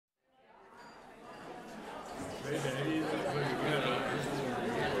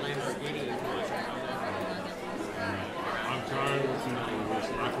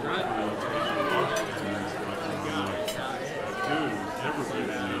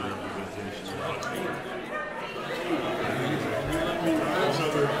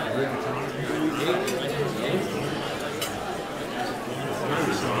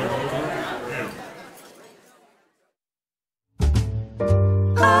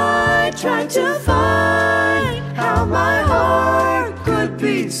I tried to find how my heart could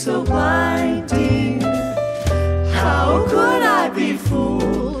be so blinding. How could I be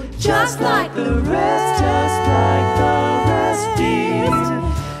fooled just like the rest, dear?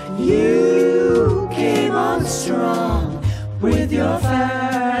 You came on strong with your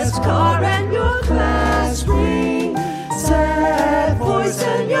fast car and your glass ring, sad voice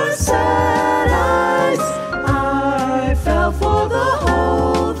and your sad eyes. I fell for the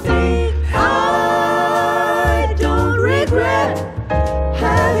whole thing. I don't regret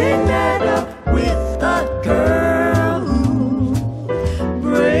having met up with a girl who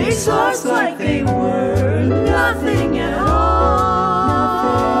breaks hearts like they were nothing at all.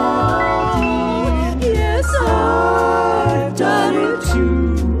 Yes, I've done it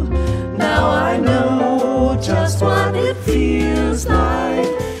too. Now I know just what it feels like.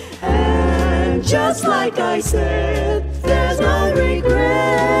 And just like I said, there's no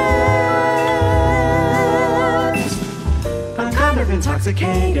regret. I'm kind of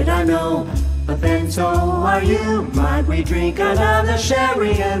intoxicated, I know, but then so are you. Might we drink another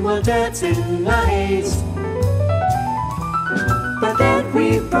sherry and we'll dance in the haze? But then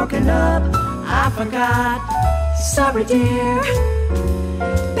we've broken up, I forgot. Sorry dear,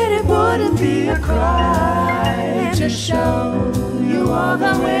 but it wouldn't be a crime to show you all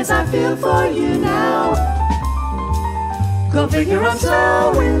the ways I feel for you now. Go figure, I'm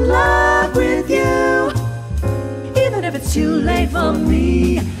so in love with you. Even if it's too late for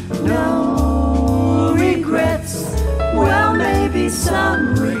me, no regrets. Well, maybe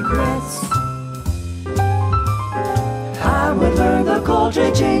some regrets. I would learn the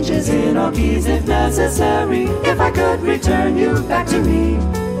Coltrane changes in all keys if necessary, if I could return you back to me.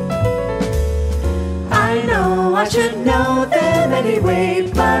 I know I should know them anyway,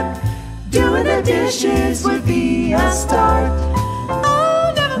 but doing the dishes would be a start.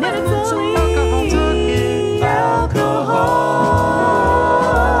 Oh, never mentally alcohol.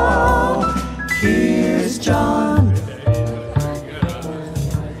 Here's John.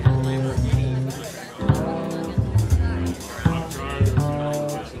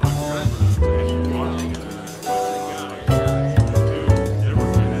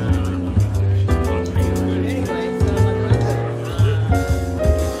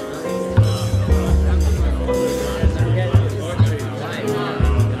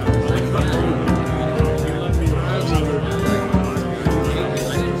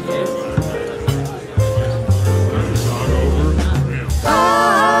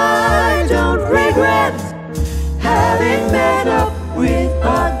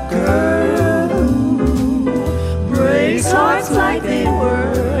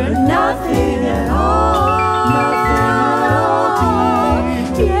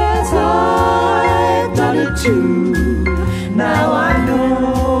 Now I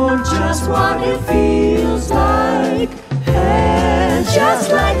know just what it feels.